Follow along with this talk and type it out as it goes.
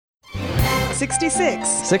66.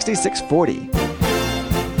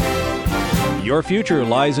 6640. Your future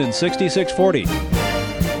lies in 6640.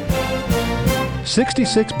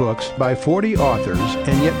 66 books by 40 authors,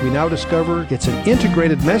 and yet we now discover it's an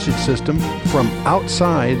integrated message system from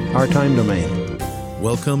outside our time domain.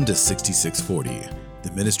 Welcome to 6640,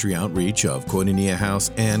 the ministry outreach of Koinonia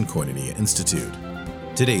House and Koinonia Institute.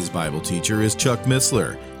 Today's Bible teacher is Chuck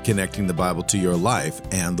Missler, connecting the Bible to your life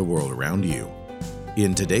and the world around you.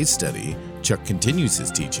 In today's study, Chuck continues his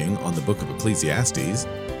teaching on the book of Ecclesiastes,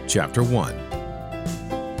 chapter 1.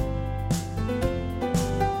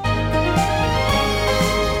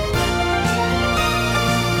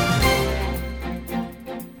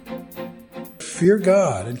 Fear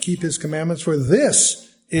God and keep His commandments, for this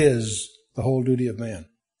is the whole duty of man.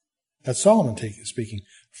 That's Solomon speaking.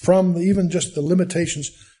 From even just the limitations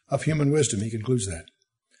of human wisdom, he concludes that.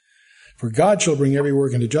 For God shall bring every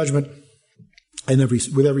work into judgment, and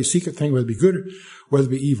with every secret thing, whether it be good, whether it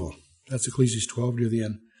be evil. That's Ecclesiastes 12 near the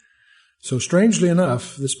end. So strangely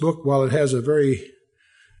enough, this book, while it has a very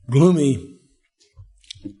gloomy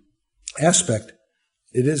aspect,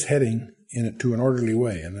 it is heading in it to an orderly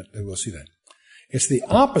way, and we'll see that. It's the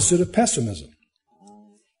opposite of pessimism.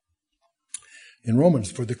 In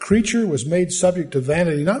Romans, for the creature was made subject to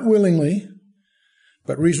vanity, not willingly,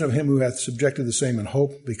 but reason of him who hath subjected the same in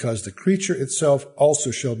hope, because the creature itself also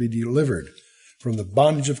shall be delivered from the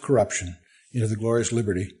bondage of corruption into the glorious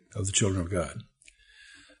liberty of the children of God.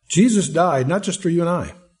 Jesus died not just for you and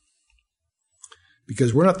I,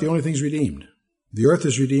 because we're not the only things redeemed. The earth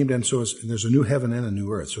is redeemed, and there's a new heaven and a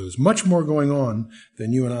new earth. So there's much more going on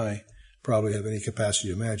than you and I probably have any capacity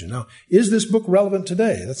to imagine. Now, is this book relevant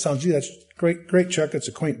today? That sounds, that's great, Chuck. It's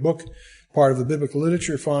a quaint book, part of the biblical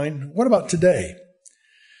literature, fine. What about today?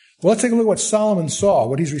 Well, let's take a look at what Solomon saw,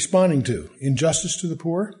 what he's responding to. Injustice to the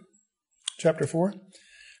poor, chapter 4.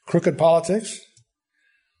 Crooked politics.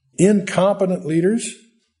 Incompetent leaders.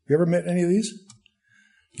 Have you ever met any of these?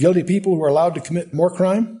 Guilty people who are allowed to commit more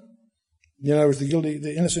crime. In other words,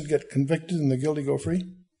 the innocent get convicted and the guilty go free.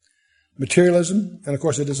 Materialism, and of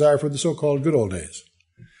course a desire for the so-called good old days.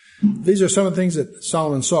 These are some of the things that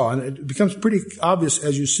Solomon saw, and it becomes pretty obvious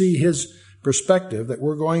as you see his perspective that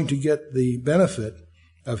we're going to get the benefit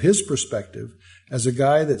of his perspective as a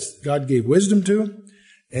guy that God gave wisdom to,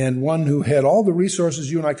 and one who had all the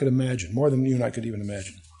resources you and I could imagine, more than you and I could even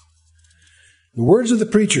imagine. The words of the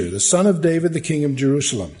preacher, the son of David, the king of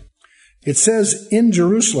Jerusalem. It says in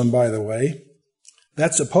Jerusalem, by the way.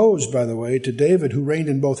 That's opposed, by the way, to David, who reigned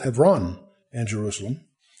in both Hebron and Jerusalem.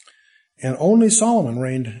 And only Solomon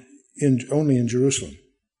reigned only in Jerusalem.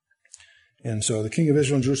 And so the king of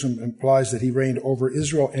Israel in Jerusalem implies that he reigned over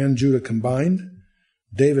Israel and Judah combined.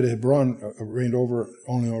 David at Hebron reigned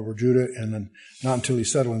only over Judah, and then not until he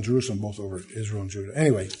settled in Jerusalem, both over Israel and Judah.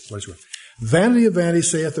 Anyway, what is it? Vanity of vanities,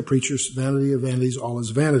 saith the preachers. Vanity of vanities, all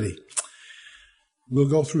is vanity. We'll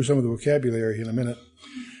go through some of the vocabulary in a minute.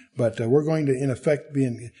 But we're going to, in effect,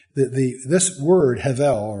 this word,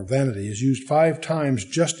 hevel, or vanity, is used 5 times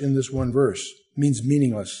just in this one verse. It means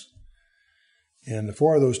meaningless. And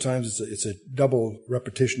 4 of those times, it's a double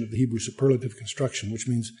repetition of the Hebrew superlative construction, which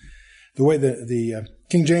means the way the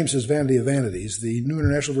King James says vanity of vanities, the New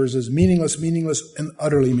International Version says meaningless, meaningless, and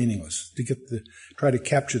utterly meaningless, to try to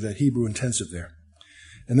capture that Hebrew intensive there.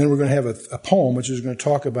 And then we're going to have a poem, which is going to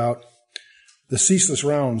talk about the ceaseless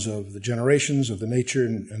rounds of the generations of the nature,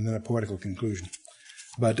 and then a poetical conclusion.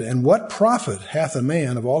 And what profit hath a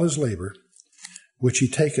man of all his labor, which he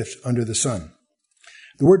taketh under the sun?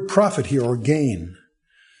 The word profit here, or gain,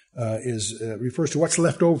 refers to what's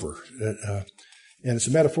left over. And it's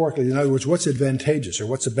metaphorically, in other words, what's advantageous, or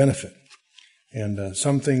what's a benefit. And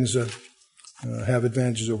some things have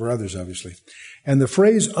advantages over others, obviously. And the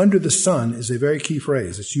phrase under the sun is a very key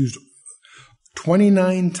phrase. It's used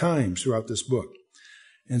 29 times throughout this book.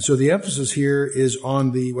 And so the emphasis here is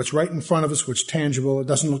on what's right in front of us, what's tangible. It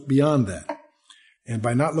doesn't look beyond that. And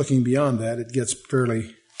by not looking beyond that, it gets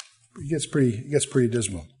pretty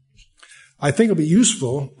dismal. I think it'll be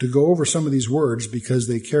useful to go over some of these words because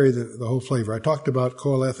they carry the whole flavor. I talked about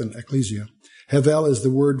koheleth and ecclesia. Hevel is the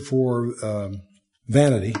word for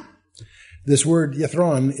vanity. This word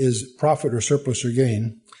yethron is profit or surplus or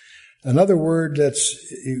gain. Another word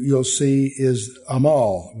you'll see is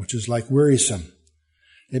amal, which is like wearisome.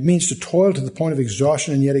 It means to toil to the point of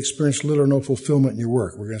exhaustion and yet experience little or no fulfillment in your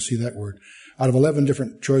work. We're going to see that word. Out of 11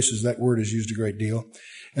 different choices, that word is used a great deal.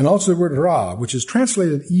 And also the word ra, which is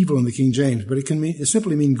translated evil in the King James, but it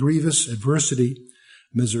simply mean grievous, adversity,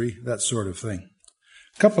 misery, that sort of thing.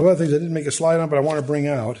 A couple of other things I didn't make a slide on, but I want to bring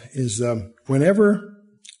out is whenever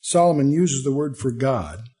Solomon uses the word for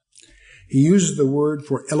God, he uses the word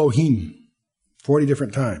for Elohim. 40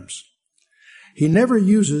 different times. He never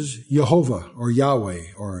uses Jehovah or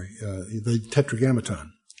Yahweh or the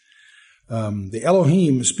Tetragrammaton. The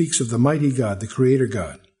Elohim speaks of the mighty God, the Creator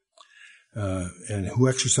God, and who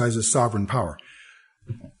exercises sovereign power.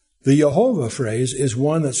 The Jehovah phrase is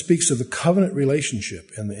one that speaks of the covenant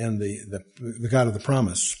relationship and the God of the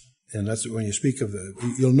promise. And that's when you speak of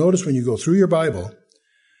you'll notice when you go through your Bible,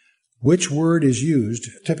 which word is used.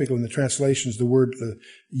 Typically in the translations, the word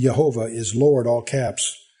Jehovah is lowered all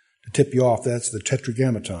caps to tip you off. That's the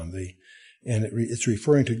Tetragrammaton. It's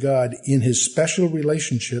referring to God in his special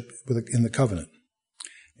relationship in the covenant.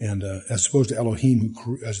 And as opposed to Elohim,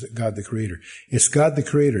 as God the Creator. It's God the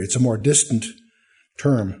Creator. It's a more distant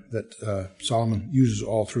term that Solomon uses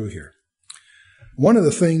all through here. One of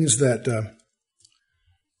the things that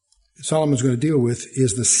Solomon's going to deal with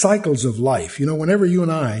is the cycles of life. You know, whenever you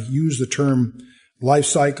and I use the term life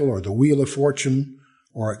cycle or the wheel of fortune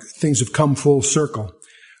or things have come full circle,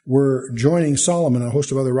 we're joining Solomon and a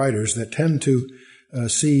host of other writers that tend to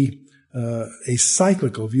see a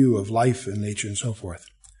cyclical view of life and nature and so forth.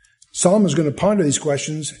 Solomon's going to ponder these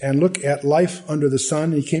questions and look at life under the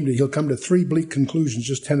sun. He'll come to three bleak conclusions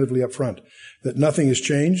just tentatively up front: that nothing has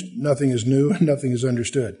changed, nothing is new, and nothing is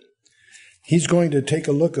understood. He's going to take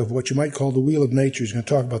a look of what you might call the wheel of nature. He's going to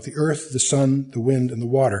talk about the earth, the sun, the wind, and the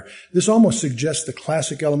water. This almost suggests the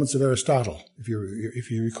classic elements of Aristotle, if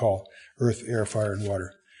you recall: earth, air, fire, and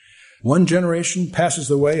water. One generation passes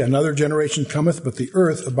away, another generation cometh, but the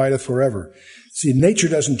earth abideth forever. See, nature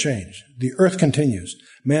doesn't change. The earth continues.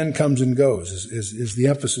 Man comes and goes, is the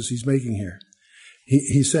emphasis he's making here.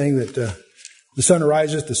 He's saying that the sun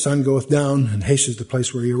ariseth, the sun goeth down, and hasteth the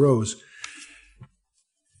place where he arose.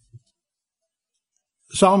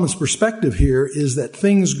 Solomon's perspective here is that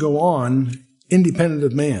things go on independent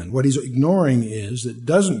of man. What he's ignoring is that it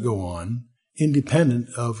doesn't go on independent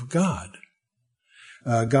of God.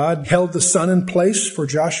 God held the sun in place for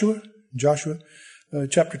Joshua. Joshua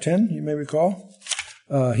chapter 10, you may recall.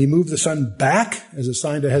 He moved the sun back as a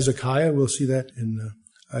sign to Hezekiah. We'll see that in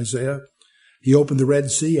Isaiah. He opened the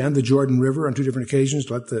Red Sea and the Jordan River on two different occasions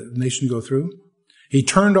to let the nation go through. He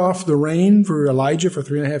turned off the rain for Elijah for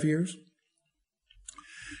 3.5 years.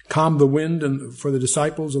 Calmed the wind and for the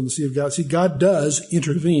disciples on the Sea of Galilee. See, God does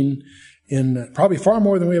intervene in probably far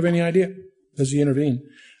more than we have any idea. Does he intervene?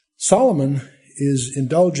 Solomon is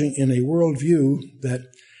indulging in a worldview that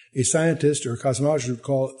a scientist or a cosmologist would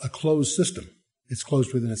call a closed system. It's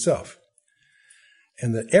closed within itself.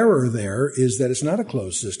 And the error there is that it's not a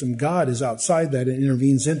closed system. God is outside that and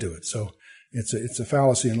intervenes into it. So it's a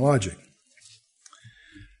fallacy in logic.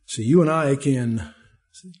 So you and I can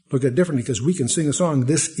look at it differently because we can sing a song,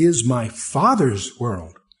 "This is my Father's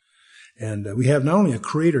world." And we have not only a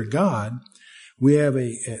creator God, we have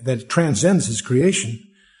that transcends his creation,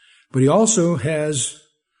 but he also has,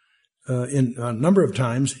 in a number of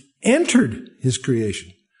times, entered his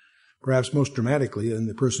creation, perhaps most dramatically in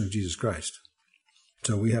the person of Jesus Christ.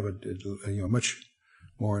 So we have a much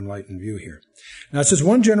more enlightened view here. Now it says,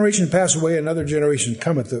 one generation pass away, another generation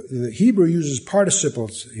cometh. The Hebrew uses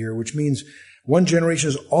participles here, which means one generation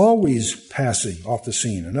is always passing off the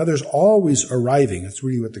scene. Another's always arriving. That's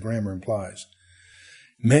really what the grammar implies.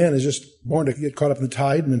 Man is just born to get caught up in the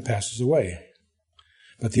tide and then passes away.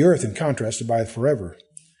 But the earth, in contrast, abideth forever.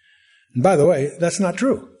 And by the way, that's not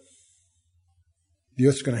true. The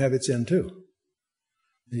earth's going to have its end too.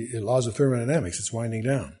 The laws of thermodynamics, it's winding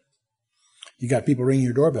down. You got people ringing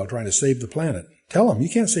your doorbell trying to save the planet. Tell them, you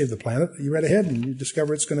can't save the planet. You read ahead and you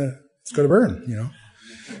discover it's going to burn, you know.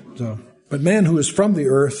 So, but man who is from the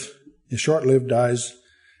earth is short-lived, dies,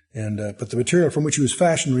 but the material from which he was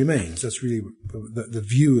fashioned remains. That's really the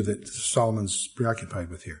view that Solomon's preoccupied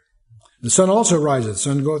with here. The sun also riseth, the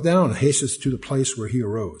sun goeth down, and hasteth to the place where he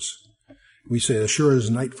arose. We say, as sure as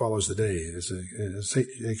night follows the day,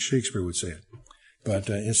 as Shakespeare would say it. But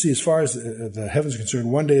you see, as far as the heavens are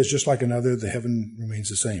concerned, one day is just like another. The heaven remains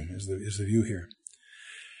the same, is the view here.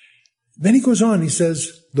 Then he goes on, he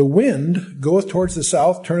says, the wind goeth towards the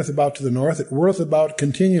south, turneth about to the north, it whirleth about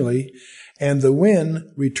continually, and the wind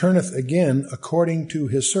returneth again according to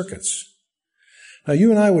his circuits. Now,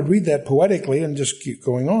 you and I would read that poetically and just keep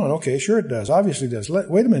going on. Okay, sure it does. Obviously it does.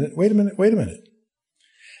 Wait a minute.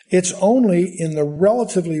 It's only in the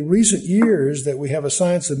relatively recent years that we have a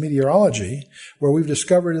science of meteorology where we've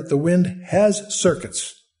discovered that the wind has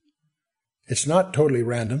circuits. It's not totally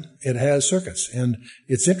random. It has circuits. And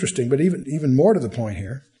it's interesting, but even more to the point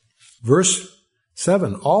here, verse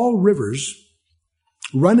 7, all rivers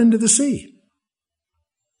run into the sea,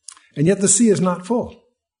 and yet the sea is not full.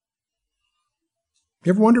 You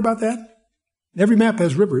ever wonder about that? Every map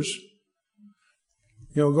has rivers,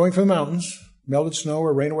 going from the mountains, melted snow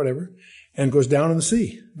or rain or whatever, and goes down in the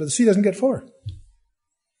sea. But the sea doesn't get fuller.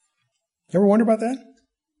 Ever wonder about that?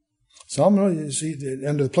 Solomon, you see,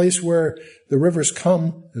 and to the place where the rivers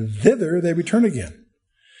come, thither they return again.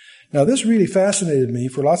 Now, this really fascinated me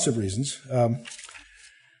for lots of reasons,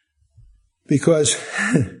 because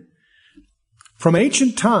from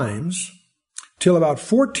ancient times till about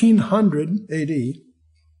 1400 A.D.,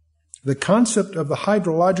 the concept of the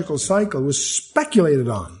hydrological cycle was speculated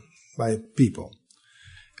on by people.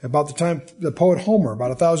 About the time the poet Homer, about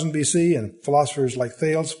 1000 B.C., and philosophers like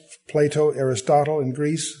Thales, Plato, Aristotle in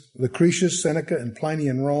Greece, Lucretius, Seneca, and Pliny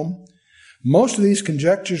in Rome, most of these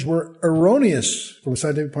conjectures were erroneous from a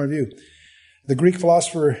scientific point of view. The Greek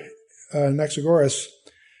philosopher Anaxagoras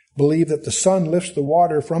believed that the sun lifts the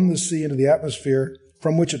water from the sea into the atmosphere,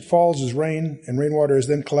 from which it falls as rain, and rainwater is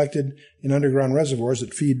then collected in underground reservoirs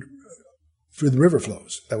that feed through the river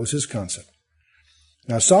flows. That was his concept.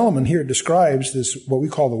 Now, Solomon here describes this, what we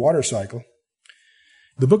call the water cycle.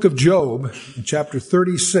 The book of Job, in chapter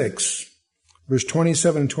 36, verse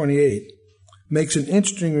 27 and 28, makes an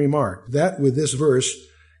interesting remark. That, with this verse,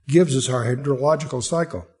 gives us our hydrological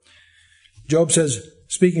cycle. Job says,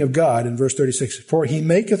 speaking of God, in verse 36, "For he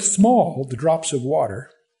maketh small the drops of water.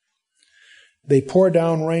 They pour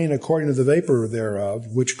down rain according to the vapor thereof,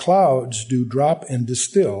 which clouds do drop and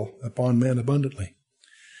distill upon man abundantly.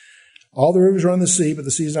 All the rivers are on the sea, but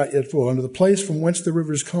the sea is not yet full. Unto the place from whence the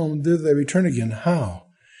rivers come, thither they return again." How?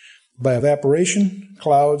 By evaporation,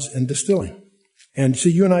 clouds, and distilling. And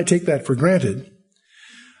see, you and I take that for granted,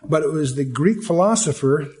 but it was the Greek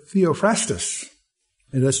philosopher Theophrastus,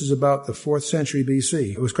 and this is about the 4th century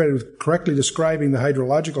B.C. It was credited with correctly describing the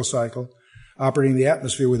hydrological cycle operating the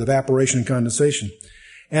atmosphere with evaporation and condensation.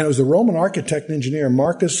 And it was the Roman architect and engineer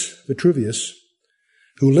Marcus Vitruvius,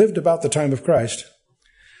 who lived about the time of Christ,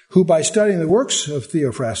 who, by studying the works of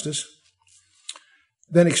Theophrastus,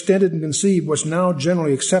 then extended and conceived what's now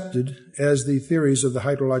generally accepted as the theories of the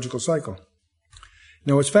hydrological cycle.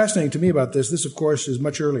 Now, what's fascinating to me about this, of course, is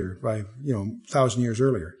much earlier, by, 1,000 years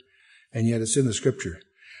earlier, and yet it's in the Scripture.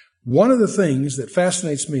 One of the things that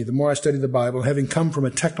fascinates me, the more I study the Bible, having come from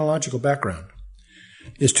a technological background,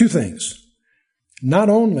 is two things. Not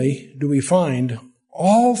only do we find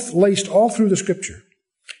laced all through the Scripture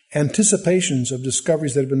anticipations of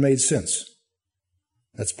discoveries that have been made since.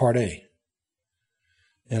 That's part A.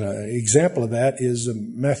 And an example of that is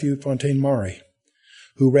Matthew Fontaine Maury,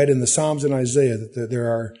 who read in the Psalms and Isaiah that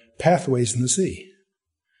there are pathways in the sea.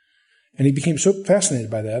 And he became so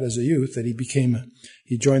fascinated by that as a youth that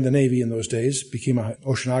he joined the Navy in those days, became an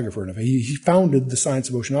oceanographer. He founded the science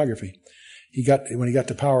of oceanography. When he got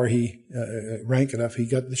to power, rank enough, he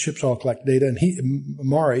got the ships all collect data, and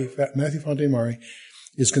Matthew Fontaine Maury,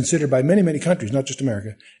 is considered by many, many countries, not just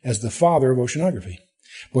America, as the father of oceanography.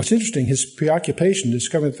 What's interesting, his preoccupation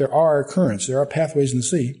discovering that there are currents, there are pathways in the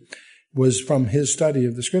sea, was from his study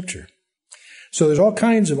of the Scripture. So there's all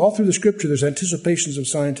through the Scripture, there's anticipations of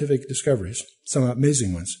scientific discoveries, some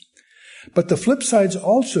amazing ones. But the flip side's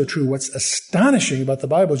also true. What's astonishing about the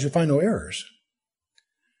Bible is you find no errors.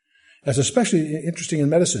 That's especially interesting in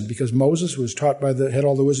medicine, because Moses was had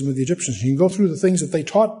all the wisdom of the Egyptians. You can go through the things that they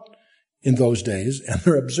taught in those days, and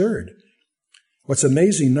they're absurd. What's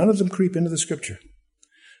amazing, none of them creep into the Scripture.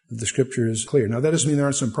 The Scripture is clear. Now, that doesn't mean there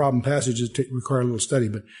aren't some problem passages that require a little study,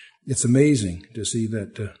 but it's amazing to see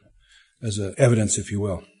that as evidence, if you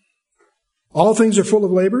will. All things are full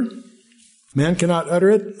of labor. Man cannot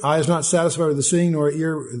utter it. Eye is not satisfied with the seeing, nor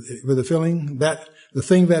ear with the feeling. That the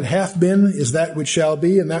thing that hath been is that which shall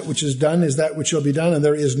be, and that which is done is that which shall be done, and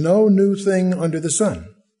there is no new thing under the sun.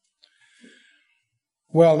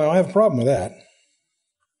 Well, now I have a problem with that.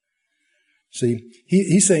 See,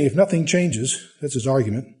 he's saying if nothing changes, that's his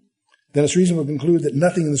argument, then it's reasonable to conclude that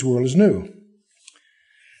nothing in this world is new.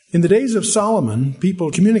 In the days of Solomon,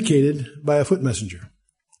 people communicated by a foot messenger.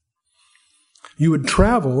 You would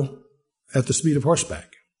travel at the speed of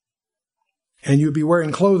horseback, and you'd be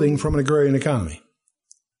wearing clothing from an agrarian economy.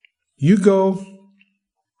 You go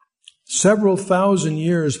several thousand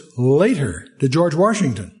years later to George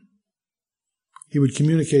Washington. He would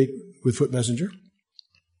communicate with foot messenger.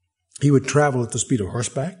 He would travel at the speed of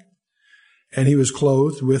horseback, and he was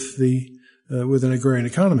clothed with an agrarian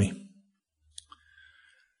economy.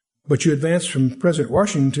 But you advance from President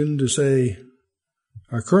Washington to, say,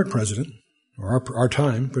 our current president, or our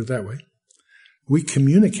time, put it that way. We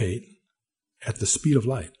communicate at the speed of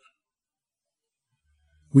light.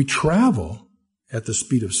 We travel at the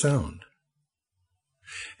speed of sound.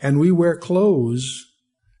 And we wear clothes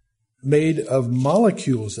made of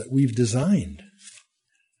molecules that we've designed.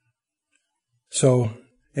 So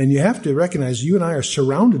And you have to recognize you and I are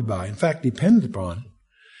surrounded by, in fact, dependent upon,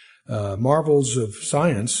 marvels of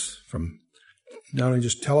science, from not only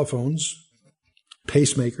just telephones,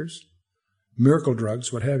 pacemakers, miracle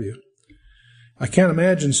drugs, what have you. I can't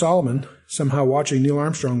imagine Solomon somehow watching Neil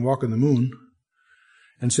Armstrong walk on the moon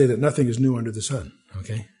and say that nothing is new under the sun,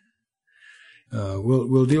 okay?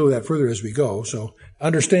 We'll deal with that further as we go. So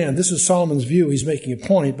understand, this is Solomon's view. He's making a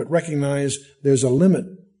point, but recognize there's a limit,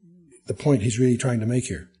 the point he's really trying to make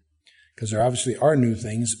here. Because there obviously are new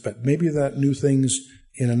things, but maybe that new things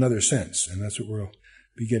in another sense, and that's what we'll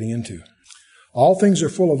be getting into. All things are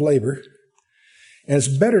full of labor, and it's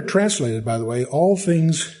better translated, by the way, all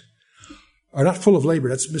things are not full of labor,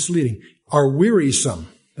 that's misleading, are wearisome.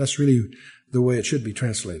 That's really the way it should be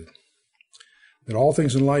translated. That all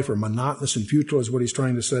things in life are monotonous and futile is what he's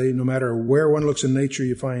trying to say. No matter where one looks in nature,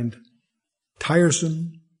 you find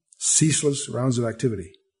tiresome, ceaseless rounds of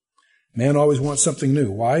activity. Man always wants something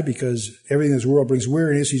new. Why? Because everything in this world brings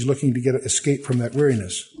weariness. He's looking to get an escape from that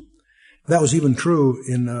weariness. That was even true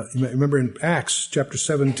remember in Acts chapter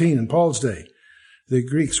 17 in Paul's day. The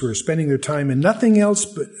Greeks were spending their time in nothing else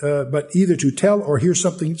but either to tell or hear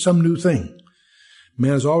some new thing.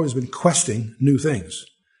 Man has always been questing new things.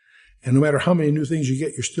 And no matter how many new things you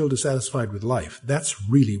get, you're still dissatisfied with life. That's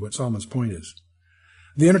really what Solomon's point is.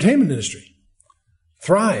 The entertainment industry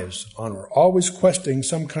thrives on we're always questing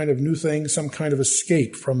some kind of new thing, some kind of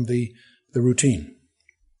escape from the routine.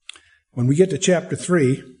 When we get to chapter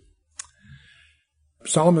 3,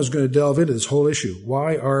 Solomon is going to delve into this whole issue.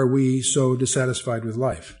 Why are we so dissatisfied with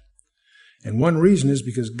life? And one reason is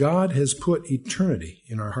because God has put eternity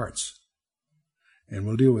in our hearts. And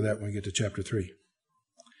we'll deal with that when we get to chapter 3.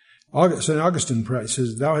 St. Augustine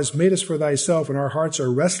says, "Thou hast made us for thyself, and our hearts are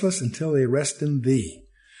restless until they rest in thee."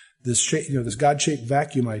 This God-shaped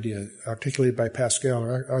vacuum idea, articulated by Pascal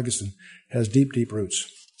or Augustine, has deep, deep roots.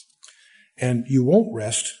 And you won't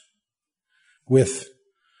rest with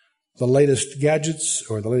the latest gadgets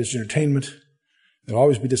or the latest entertainment. You'll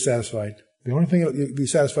always be dissatisfied. The only thing you'll be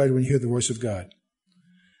satisfied when you hear the voice of God,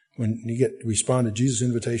 when you respond to Jesus'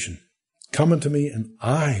 invitation. Come unto me, and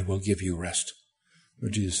I will give you rest.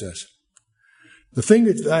 What Jesus says. The thing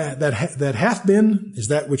that hath been is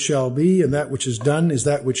that which shall be, and that which is done is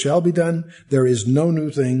that which shall be done. There is no new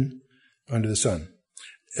thing under the sun.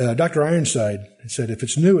 Dr. Ironside said, if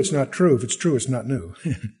it's new, it's not true. If it's true, it's not new.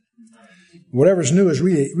 Whatever's new is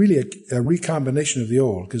really a recombination of the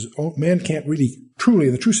old, because man can't really, truly,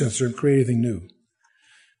 in the true sense, create anything new.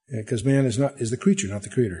 Because man is the creature, not the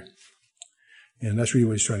creator. And that's really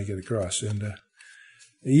what he's trying to get across. And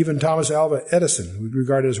even Thomas Alva Edison, who was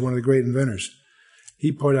regarded as one of the great inventors,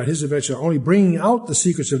 he pointed out his inventions are only bringing out the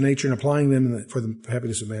secrets of nature and applying them for the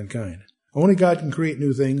happiness of mankind. Only God can create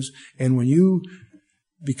new things, and when you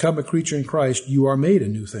become a creature in Christ, you are made a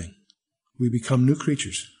new thing. We become new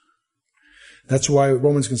creatures. That's why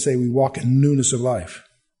Romans can say we walk in newness of life.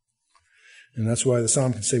 And that's why the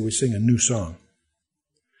psalm can say we sing a new song.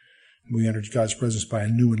 We enter God's presence by a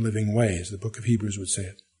new and living way, as the book of Hebrews would say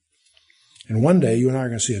it. And one day, you and I are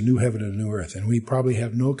going to see a new heaven and a new earth, and we probably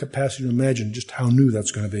have no capacity to imagine just how new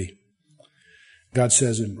that's going to be. God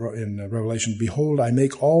says in Revelation, "Behold, I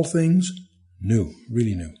make all things new,"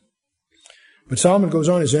 really new. But Solomon goes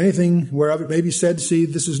on, is there anything whereof it may be said, see,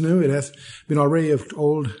 this is new? It hath been already of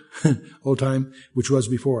old time, which was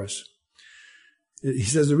before us. He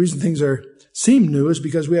says the reason things seem new is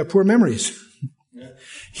because we have poor memories.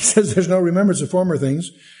 He says there's no remembrance of former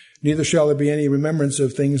things, neither shall there be any remembrance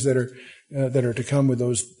of things that are to come with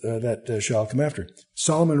those that shall come after.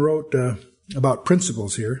 Solomon wrote about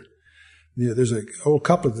principles here. There's an old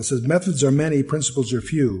couplet that says, methods are many, principles are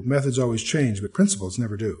few. Methods always change, but principles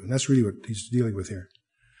never do. And that's really what he's dealing with here.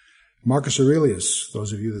 Marcus Aurelius,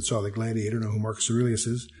 those of you that saw The Gladiator know who Marcus Aurelius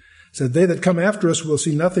is, said, they that come after us will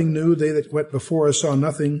see nothing new. They that went before us saw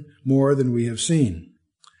nothing more than we have seen.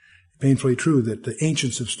 Painfully true that the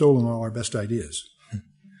ancients have stolen all our best ideas.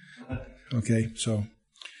 Okay, so,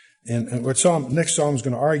 and next psalm is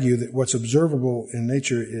going to argue that what's observable in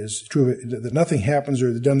nature is true, that nothing happens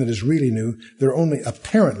or done that is really new. They're only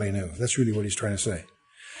apparently new. That's really what he's trying to say.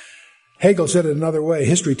 Hegel said it another way.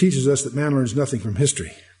 History teaches us that man learns nothing from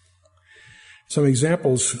history. Some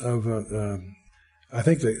examples of, I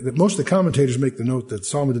think that most of the commentators make the note that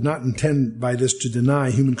Solomon did not intend by this to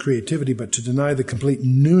deny human creativity, but to deny the complete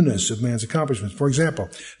newness of man's accomplishments. For example,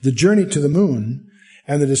 the journey to the moon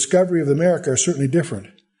and the discovery of America are certainly different.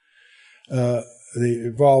 They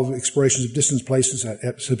involve explorations of distant places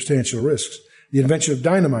at substantial risks. The invention of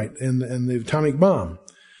dynamite and the atomic bomb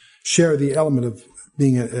share the element of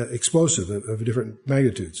being explosive of different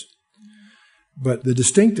magnitudes. But the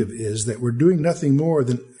distinctive is that we're doing nothing more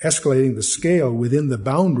than escalating the scale within the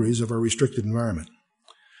boundaries of our restricted environment.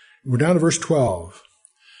 We're down to verse 12.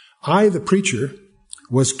 I, the preacher,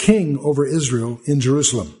 was king over Israel in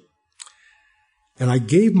Jerusalem, and I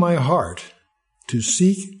gave my heart to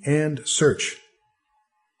seek and search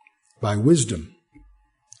by wisdom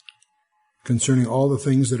concerning all the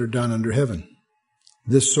things that are done under heaven.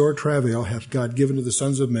 This sore travail hath God given to the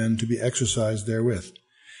sons of men to be exercised therewith.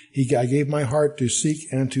 I gave my heart to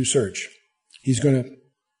seek and to search. He's going to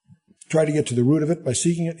try to get to the root of it by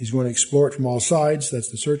seeking it. He's going to explore it from all sides.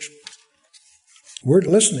 That's the search. We're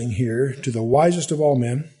listening here to the wisest of all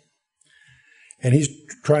men, and he's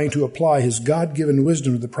trying to apply his God-given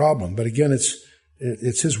wisdom to the problem. But again,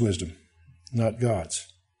 it's his wisdom, not God's.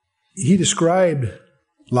 He described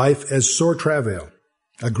life as sore travail,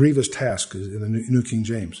 a grievous task in the New King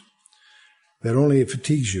James, that only it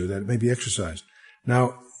fatigues you, that it may be exercised.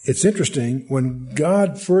 Now, it's interesting, when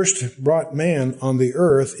God first brought man on the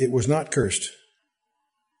earth, it was not cursed.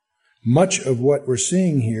 Much of what we're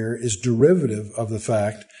seeing here is derivative of the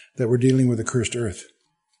fact that we're dealing with a cursed earth.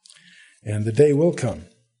 And the day will come.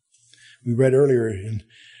 We read earlier in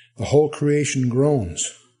the whole creation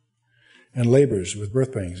groans and labors with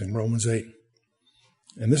birth pangs in Romans 8.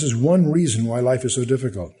 And this is one reason why life is so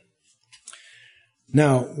difficult.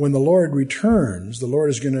 Now, when the Lord returns, the Lord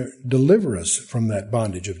is going to deliver us from that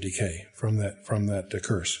bondage of decay, from that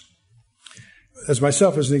curse. As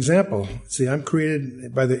myself as an example, see, I'm created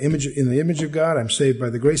in the image of God. I'm saved by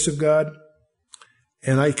the grace of God.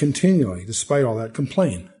 And I continually, despite all that,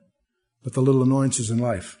 complain with the little annoyances in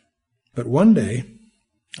life. But one day,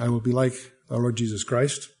 I will be like our Lord Jesus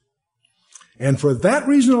Christ. And for that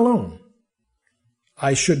reason alone,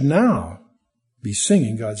 I should now be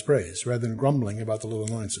singing God's praise rather than grumbling about the little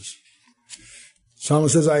annoyances. Solomon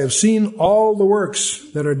says, I have seen all the works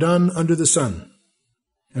that are done under the sun.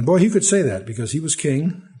 And boy, he could say that because he was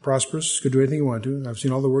king, prosperous, could do anything he wanted to. I've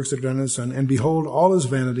seen all the works that are done under the sun. And behold, all is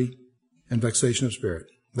vanity and vexation of spirit.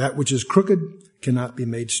 That which is crooked cannot be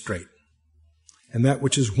made straight. And that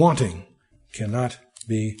which is wanting cannot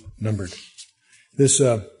be numbered. This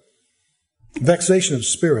vexation of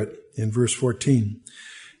spirit in verse 14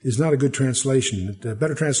 is not a good translation. A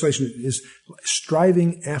better translation is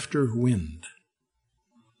striving after wind.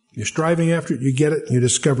 You're striving after it, you get it, and you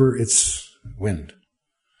discover it's wind.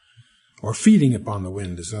 Or feeding upon the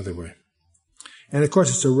wind is another way. And of course,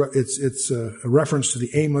 it's a reference to the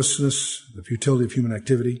aimlessness, the futility of human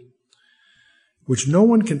activity, which no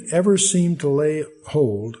one can ever seem to lay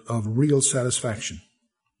hold of real satisfaction.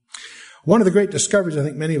 One of the great discoveries I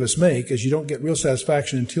think many of us make is you don't get real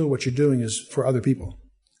satisfaction until what you're doing is for other people.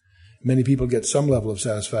 Many people get some level of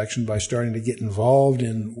satisfaction by starting to get involved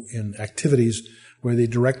in activities where they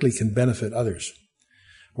directly can benefit others,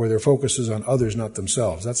 where their focus is on others, not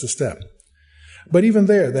themselves. That's a step. But even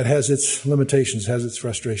there, that has its limitations, has its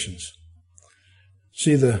frustrations.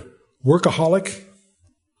 See, the workaholic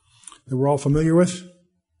that we're all familiar with,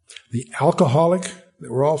 the alcoholic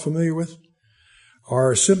that we're all familiar with,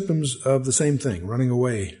 are symptoms of the same thing, running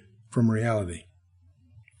away from reality,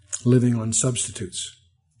 living on substitutes.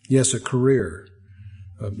 Yes, a career.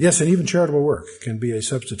 Yes, and even charitable work can be a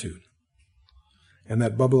substitute. And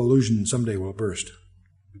that bubble illusion someday will burst.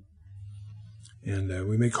 And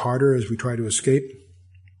we make harder as we try to escape.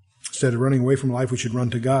 Instead of running away from life, we should run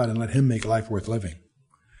to God and let Him make life worth living.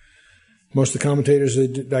 Most of the commentators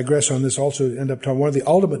that digress on this also end up talking one of the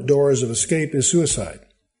ultimate doors of escape is suicide.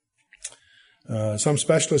 Some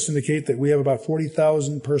specialists indicate that we have about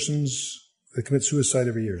 40,000 persons that commit suicide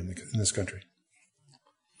every year in this country.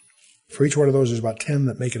 For each one of those, there's about 10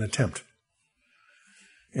 that make an attempt.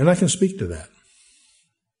 And I can speak to that.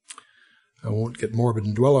 I won't get morbid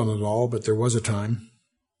and dwell on it all, but there was a time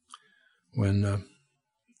when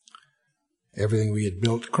everything we had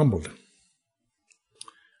built crumbled.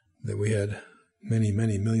 That we had many,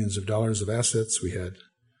 many millions of dollars of assets. We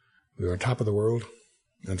were on top of the world,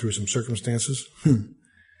 and through some circumstances,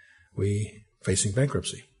 we facing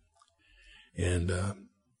bankruptcy. And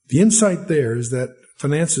the insight there is that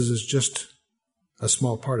finances is just a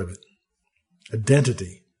small part of it.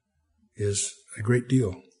 Identity is a great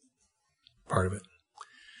deal part of it.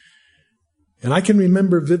 And I can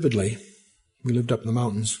remember vividly, we lived up in the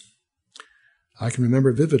mountains, I can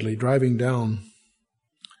remember vividly driving down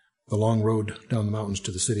the long road down the mountains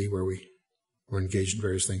to the city where we were engaged in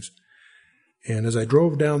various things. And as I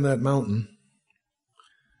drove down that mountain,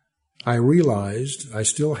 I realized I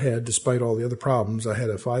still had, despite all the other problems, I had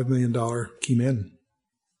a $5 million key man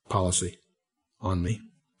policy on me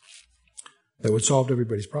that would solve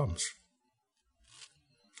everybody's problems.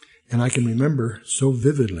 And I can remember so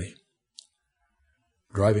vividly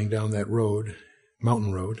driving down that road,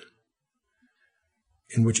 mountain road,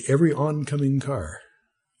 in which every oncoming car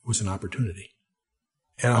was an opportunity.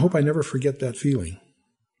 And I hope I never forget that feeling.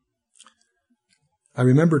 I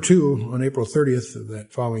remember, too, on April 30th of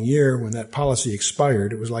that following year, when that policy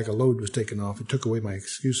expired, it was like a load was taken off. It took away my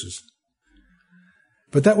excuses.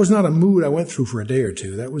 But that was not a mood I went through for a day or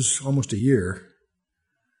two. That was almost a year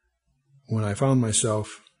when I found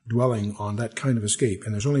myself dwelling on that kind of escape.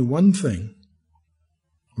 And there's only one thing,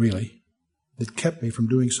 really, that kept me from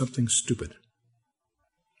doing something stupid.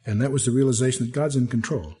 And that was the realization that God's in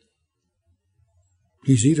control.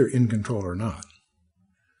 He's either in control or not.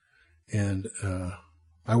 And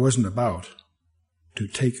I wasn't about to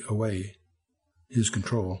take away his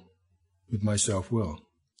control with my self-will.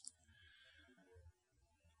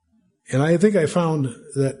 And I think I found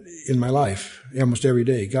that in my life, almost every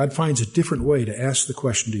day, God finds a different way to ask the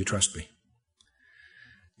question, do you trust me?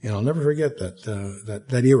 And I'll never forget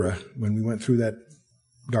that era when we went through that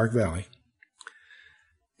dark valley.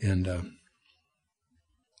 And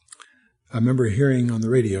I remember hearing on the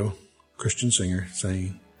radio a Christian singer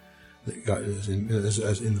saying, that God is in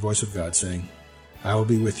the voice of God saying, I will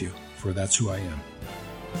be with you, for that's who I am.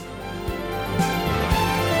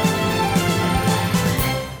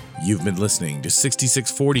 You've been listening to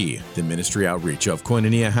 6640, the ministry outreach of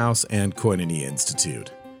Koinonia House and Koinonia Institute.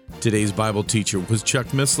 Today's Bible teacher was Chuck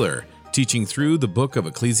Missler, teaching through the book of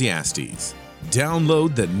Ecclesiastes.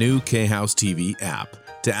 Download the new K-House TV app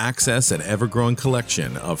to access an ever-growing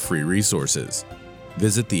collection of free resources.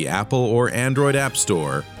 Visit the Apple or Android App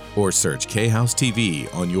Store or search K-House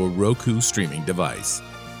TV on your Roku streaming device.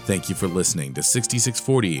 Thank you for listening to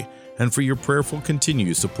 6640 and for your prayerful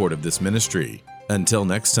continued support of this ministry. Until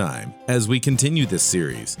next time, as we continue this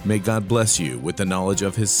series, may God bless you with the knowledge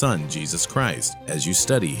of His Son, Jesus Christ, as you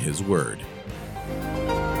study His Word.